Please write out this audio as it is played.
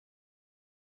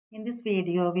In this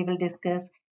video, we will discuss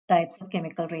types of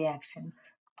chemical reactions.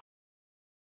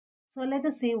 So let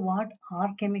us see what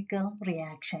are chemical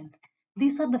reactions.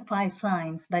 These are the 5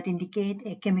 signs that indicate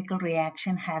a chemical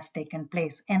reaction has taken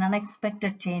place. An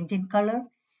unexpected change in color,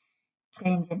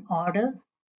 change in odor,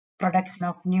 production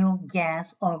of new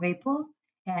gas or vapor,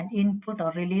 and input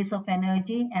or release of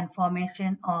energy and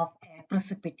formation of a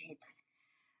precipitate.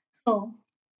 So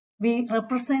we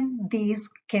represent these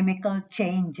chemical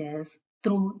changes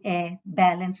through a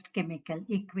balanced chemical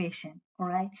equation, all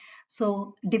right?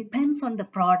 So depends on the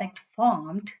product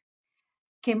formed,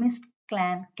 chemists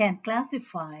can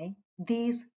classify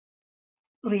these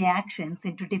reactions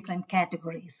into different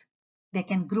categories. They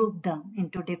can group them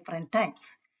into different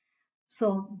types.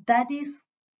 So that is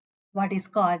what is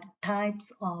called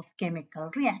types of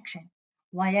chemical reaction.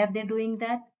 Why are they doing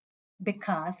that?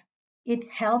 Because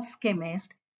it helps chemists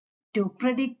to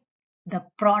predict the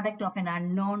product of an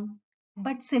unknown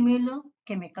but similar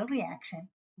chemical reaction.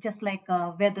 Just like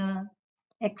weather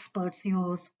experts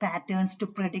use patterns to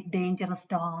predict dangerous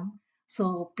storm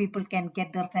so people can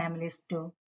get their families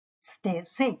to stay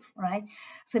safe, right?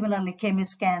 Similarly,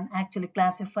 chemists can actually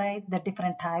classify the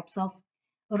different types of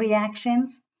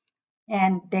reactions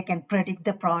and they can predict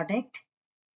the product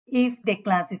if they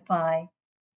classify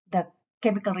the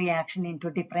chemical reaction into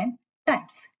different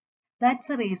types. That's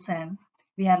the reason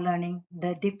we are learning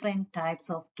the different types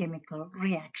of chemical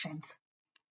reactions.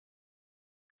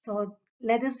 So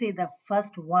let us see the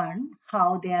first one,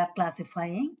 how they are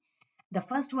classifying. The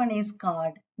first one is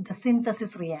called the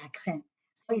synthesis reaction.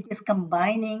 So it is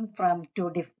combining from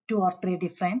two or three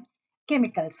different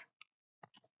chemicals.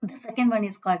 The second one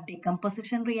is called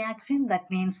decomposition reaction. That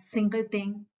means single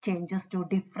thing changes to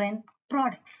different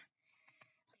products.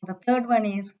 The third one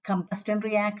is combustion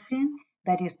reaction,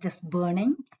 that is just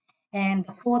burning. And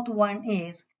the fourth one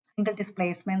is single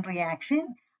displacement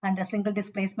reaction. Under single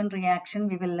displacement reaction,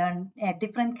 we will learn a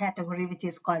different category which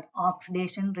is called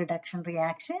oxidation reduction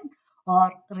reaction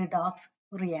or redox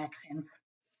reaction.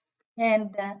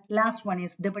 And the last one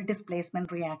is double displacement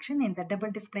reaction. In the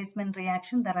double displacement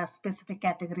reaction, there are specific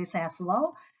categories as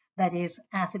well. That is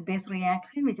acid-base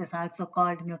reaction, which is also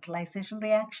called neutralization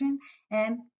reaction,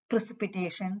 and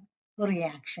precipitation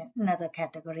reaction, another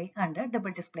category under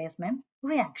double displacement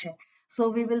reaction. So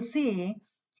we will see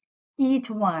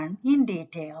each one in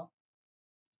detail,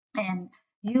 and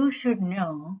you should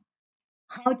know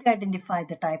how to identify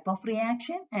the type of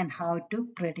reaction and how to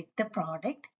predict the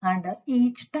product under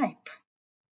each type.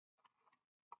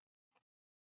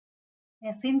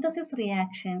 A synthesis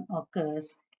reaction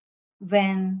occurs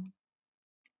when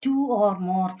two or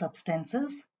more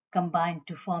substances combine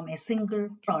to form a single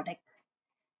product.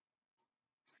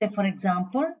 Say for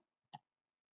example,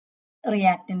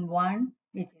 reactant 1,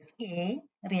 which is A,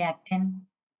 reactant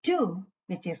 2,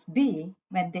 which is B,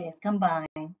 when they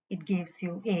combine, it gives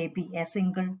you AB, a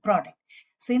single product.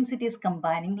 Since it is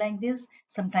combining like this,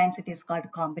 sometimes it is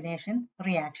called combination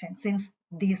reaction. Since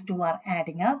these two are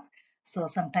adding up, so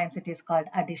sometimes it is called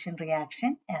addition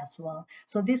reaction as well.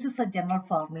 So this is a general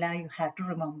formula you have to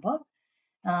remember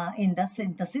in the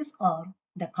synthesis or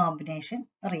the combination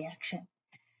reaction.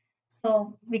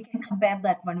 So we can compare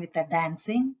that one with the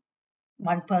dancing.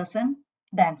 One person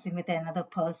dancing with another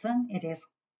person, it is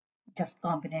just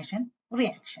combination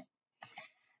reaction.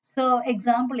 So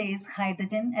example is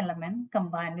hydrogen element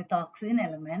combined with oxygen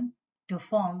element to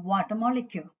form water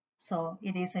molecule. So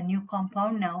it is a new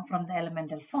compound now from the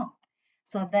elemental form.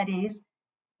 So that is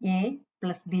A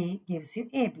plus B gives you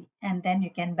AB, and then you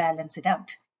can balance it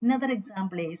out. Another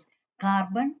example is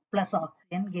carbon plus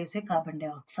oxygen gives you carbon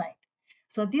dioxide.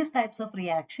 So these types of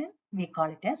reaction, we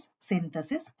call it as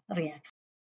synthesis reaction.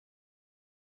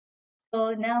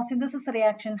 So now synthesis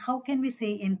reaction, how can we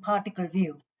see in particle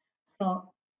view?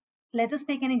 So let us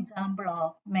take an example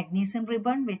of magnesium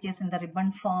ribbon, which is in the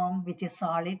ribbon form, which is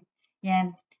solid,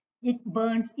 and it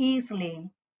burns easily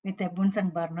with a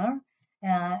Bunsen burner,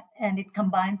 and it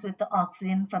combines with the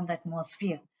oxygen from the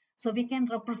atmosphere. So we can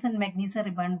represent magnesium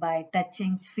ribbon by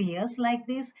touching spheres like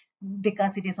this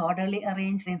because it is orderly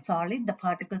arranged in solid. The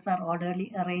particles are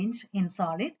orderly arranged in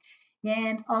solid.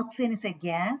 And oxygen is a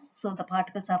gas, so the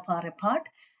particles are far apart.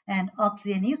 And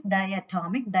oxygen is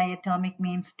diatomic. Diatomic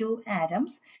means two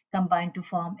atoms combined to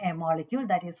form a molecule.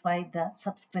 That is why the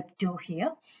subscript 2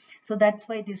 here. So that's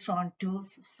why it is shown two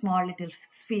small little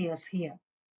spheres here.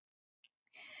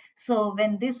 So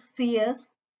when these spheres,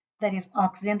 that is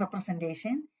oxygen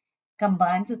representation,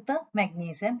 combines with the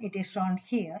magnesium, it is shown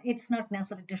here. It's not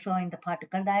necessary to show in the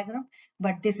particle diagram,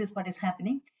 but this is what is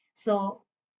happening. So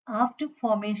after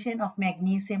formation of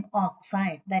magnesium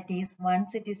oxide, that is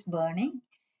once it is burning,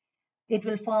 it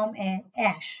will form a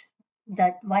ash,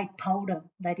 that white powder,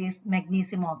 that is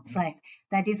magnesium oxide,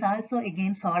 that is also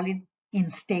again solid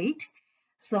in state.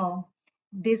 So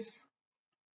this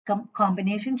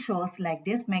combination shows like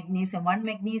this: magnesium, one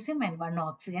magnesium and one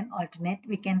oxygen alternate.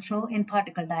 We can show in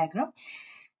particle diagram.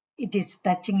 It is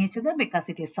touching each other because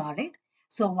it is solid.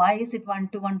 So why is it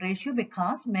 1:1 ratio?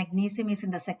 Because magnesium is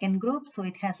in the second group, so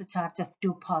it has a charge of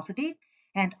 2 positive,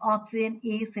 and oxygen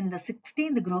is in the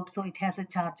 16th group, so it has a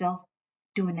charge of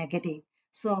 2 negative.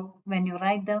 So when you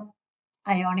write the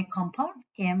ionic compound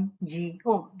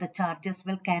MgO, the charges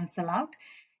will cancel out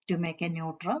to make a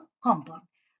neutral compound.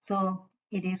 So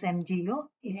it is MgO,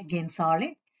 again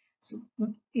solid. So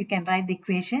you can write the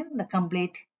equation, the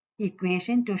complete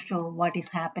equation, to show what is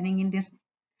happening in this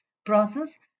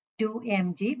process.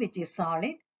 2Mg, which is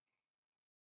solid,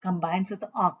 combines with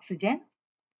oxygen,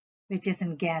 which is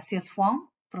in gaseous form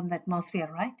from the atmosphere,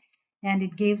 right? And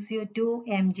it gives you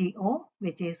 2MgO,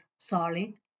 which is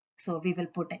solid. So we will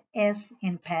put a S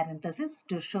in parenthesis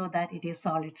to show that it is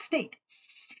solid state.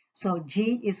 So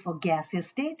G is for gaseous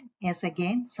state, S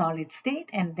again solid state,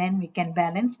 and then we can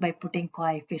balance by putting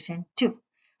coefficient 2.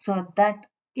 So that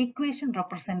equation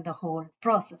represents the whole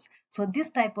process. So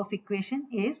this type of equation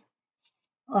is,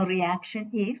 a reaction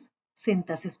is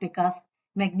synthesis, because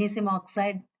magnesium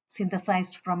oxide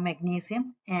synthesized from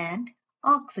magnesium and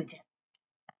oxygen.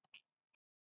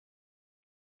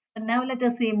 So now let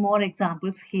us see more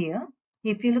examples here.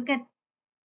 If you look at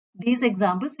these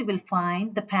examples, you will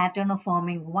find the pattern of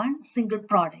forming one single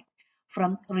product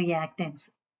from reactants.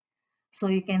 So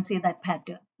you can see that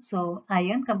pattern. So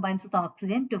iron combines with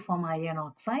oxygen to form iron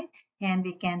oxide, and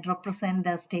we can represent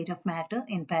the state of matter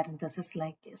in parentheses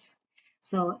like this.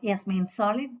 So S means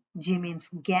solid, G means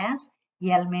gas,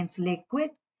 L means liquid,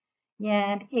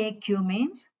 and AQ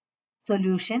means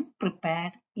solution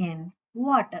prepared in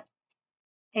water,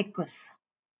 aqueous.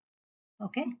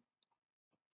 Okay.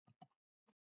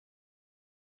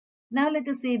 Now let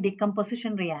us see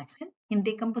decomposition reaction. In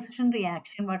decomposition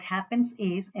reaction, what happens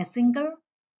is a single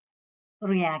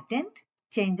reactant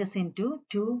changes into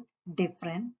two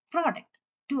different products,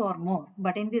 two or more,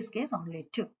 but in this case only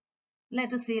two.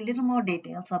 Let us see a little more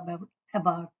details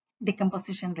about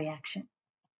decomposition reaction.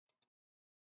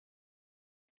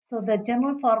 So the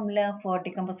general formula for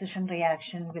decomposition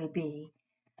reaction will be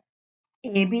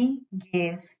AB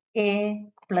gives A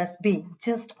plus B,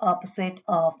 just opposite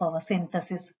of our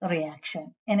synthesis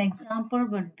reaction. An example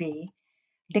would be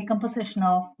decomposition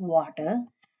of water.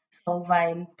 So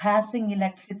while passing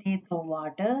electricity through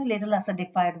water, little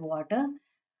acidified water,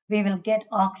 we will get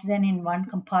oxygen in one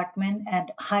compartment and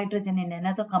hydrogen in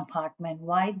another compartment.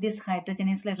 Why this hydrogen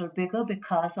is a little bigger?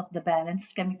 Because of the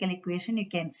balanced chemical equation. You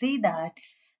can see that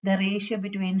the ratio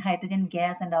between hydrogen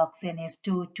gas and oxygen is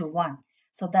 2:1.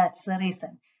 So that's the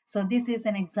reason. So this is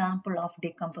an example of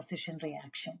decomposition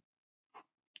reaction.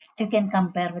 You can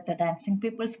compare with the dancing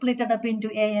people, split it up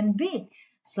into A and B.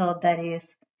 So that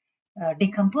is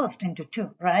decomposed into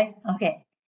two, right? Okay.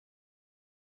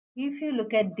 If you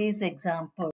look at these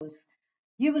examples,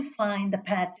 you will find the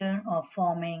pattern of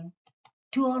forming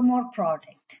two or more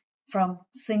products from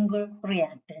single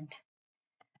reactant.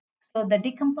 So the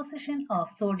decomposition of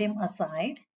sodium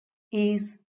azide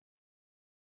is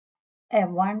a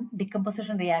one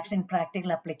decomposition reaction in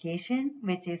practical application,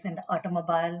 which is in the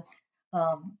automobile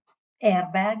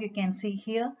airbag. You can see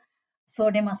here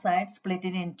sodium azide split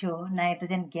it into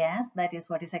nitrogen gas. That is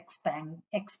what is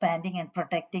expanding and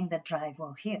protecting the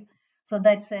driver here. So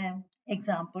that's an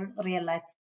example, real life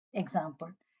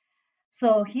example.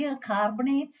 So here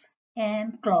carbonates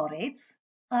and chlorates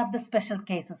are the special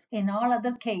cases. In all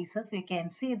other cases, you can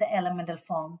see the elemental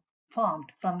form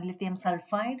formed from lithium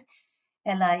sulfide,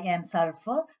 Li and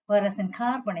sulfur, whereas in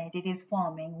carbonate it is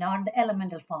forming not the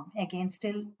elemental form. Again,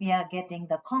 still we are getting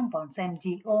the compounds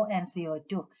MgO and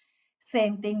CO2.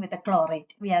 Same thing with the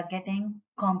chlorate. We are getting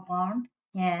compound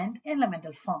and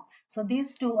elemental form. So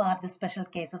these two are the special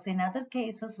cases. In other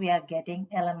cases, we are getting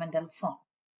elemental form.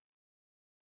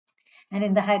 And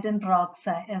in the hydrogen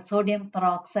peroxide, sodium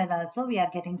peroxide also, we are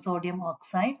getting sodium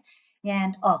oxide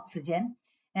and oxygen.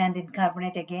 And in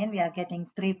carbonate again, we are getting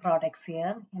three products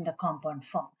here in the compound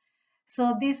form.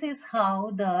 So this is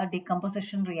how the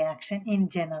decomposition reaction in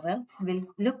general will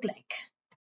look like.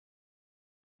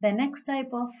 The next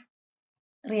type of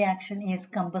reaction is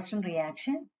combustion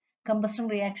reaction. Combustion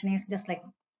reaction is just like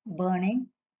burning,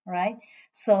 right?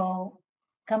 So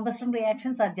combustion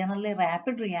reactions are generally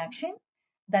rapid reaction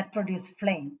that produce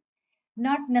flame.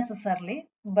 Not necessarily,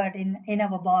 but in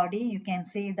our body, you can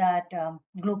see that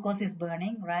glucose is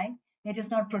burning, right? It is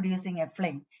not producing a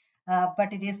flame,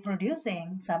 but it is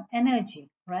producing some energy,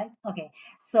 right? Okay,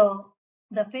 so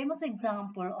The famous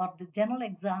example or the general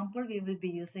example we will be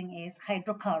using is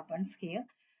hydrocarbons here.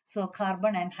 So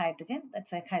carbon and hydrogen,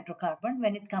 that's like hydrocarbon.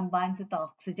 When it combines with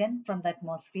oxygen from the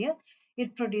atmosphere,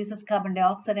 it produces carbon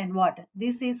dioxide and water.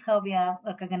 This is how we are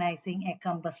recognizing a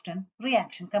combustion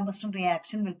reaction. Combustion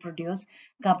reaction will produce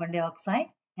carbon dioxide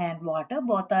and water.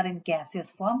 Both are in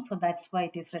gaseous form, so that's why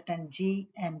it is written G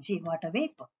and G, water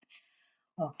vapor.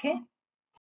 Okay.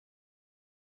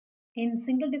 In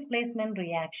single displacement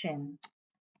reaction,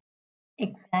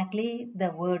 exactly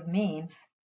the word means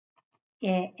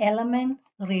a element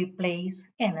replace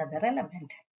another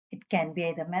element. It can be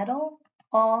either metal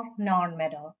or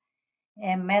non-metal.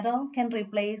 A metal can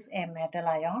replace a metal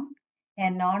ion. A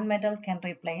non-metal can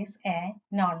replace a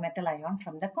non-metal ion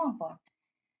from the compound.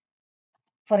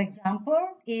 For example,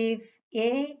 if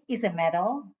A is a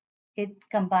metal, it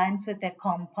combines with a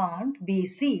compound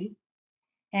Bc,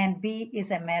 and B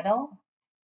is a metal,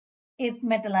 it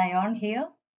metal ion here,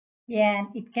 and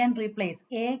it can replace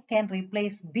A can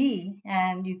replace B,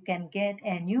 and you can get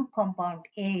a new compound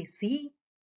AC,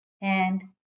 and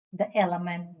the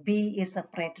element B is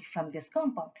separated from this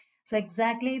compound. So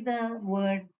exactly the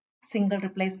word single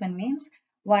replacement means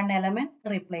one element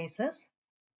replaces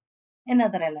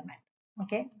another element.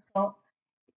 Okay, so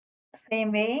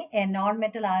same way a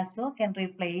non-metal also can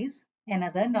replace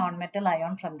another non-metal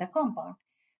ion from the compound.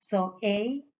 So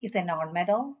A is a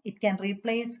non-metal, it can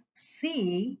replace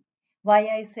C. Why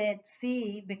I said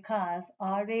C? Because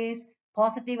always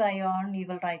positive ion you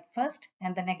will write first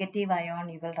and the negative ion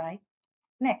you will write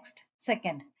next,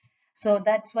 second. So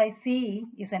that's why C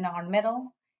is a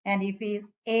non-metal, and if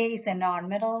A is a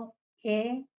non-metal,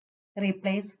 A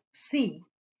replace C,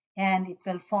 and it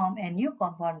will form a new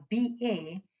compound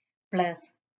Ba plus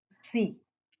C.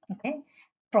 Okay,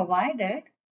 provided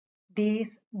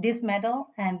this metal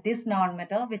and this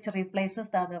non-metal which replaces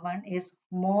the other one is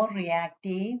more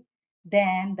reactive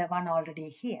than the one already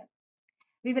here.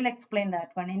 We will explain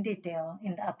that one in detail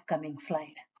in the upcoming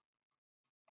slide.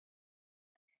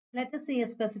 Let us see a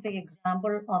specific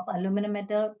example of aluminum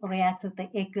metal reacts with the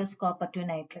aqueous copper 2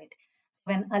 nitrate.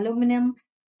 When aluminum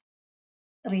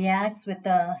reacts with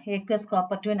the aqueous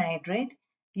copper 2 nitrate,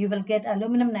 you will get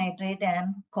aluminum nitrate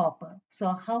and copper.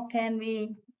 So how can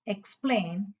we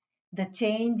explain the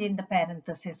change in the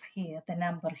parenthesis here, the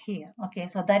number here? Okay,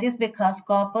 so that is because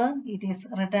copper, it is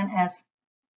written as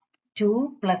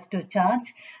 2 plus 2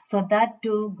 charge. So that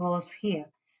 2 goes here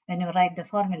when you write the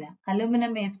formula.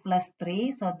 Aluminum is plus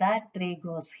 3, so that 3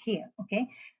 goes here. Okay,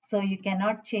 so you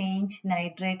cannot change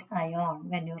nitrate ion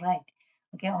when you write.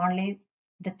 Okay, only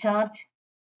the charge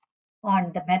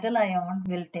on the metal ion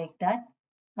will take that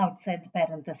outside the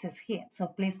parenthesis here. So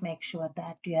please make sure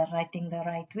that you are writing the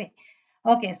right way.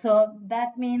 Okay, so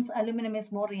that means aluminum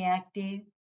is more reactive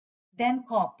than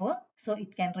copper, so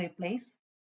it can replace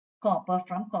copper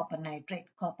from copper nitrate,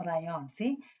 copper ion.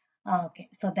 See, okay,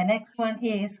 so the next one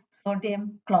is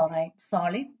sodium chloride,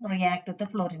 solid, react with the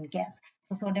fluorine gas.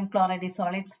 So sodium chloride is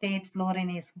solid state,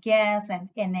 fluorine is gas, and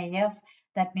NaF,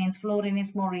 that means fluorine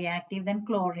is more reactive than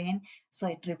chlorine, so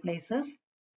it replaces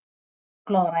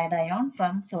chloride ion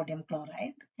from sodium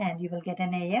chloride, and you will get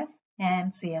NaF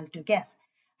and Cl2 gas.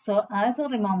 So also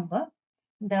remember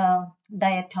the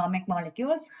diatomic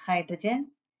molecules: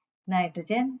 hydrogen,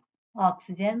 nitrogen,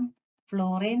 oxygen,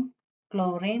 fluorine,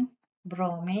 chlorine,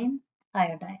 bromine,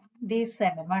 iodine. These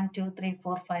 7, 1, 2, 3,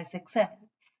 4, 5, 6, 7.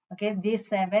 Okay, these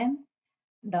 7,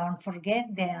 don't forget,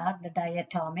 they are the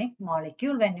diatomic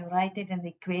molecule. When you write it in the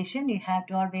equation, you have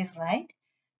to always write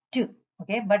 2.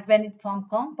 Okay, but when it forms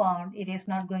compound, it is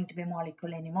not going to be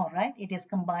molecule anymore, right? It is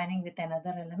combining with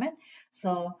another element.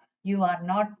 So you are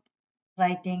not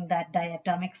writing that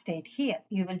diatomic state here.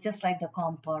 You will just write the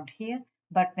compound here.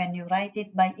 But when you write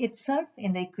it by itself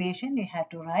in the equation, you have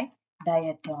to write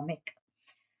diatomic.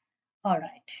 All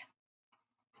right.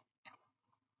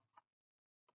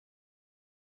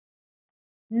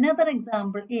 Another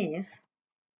example is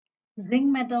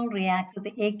zinc metal react with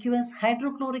the aqueous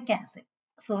hydrochloric acid.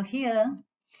 So here,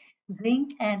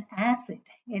 zinc and acid,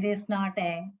 it is not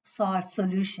a salt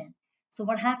solution. So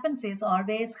what happens is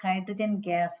always hydrogen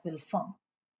gas will form.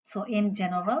 So in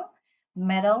general,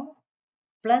 metal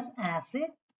plus acid,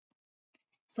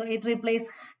 so it replaces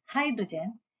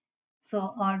hydrogen.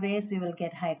 So always we will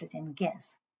get hydrogen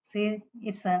gas. See,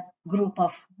 it's a group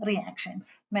of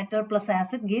reactions. Metal plus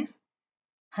acid gives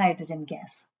hydrogen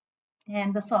gas.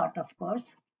 And the salt, of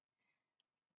course.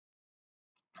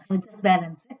 So just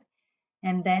balance it.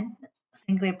 And then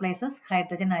zinc replaces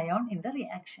hydrogen ion in the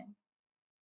reaction.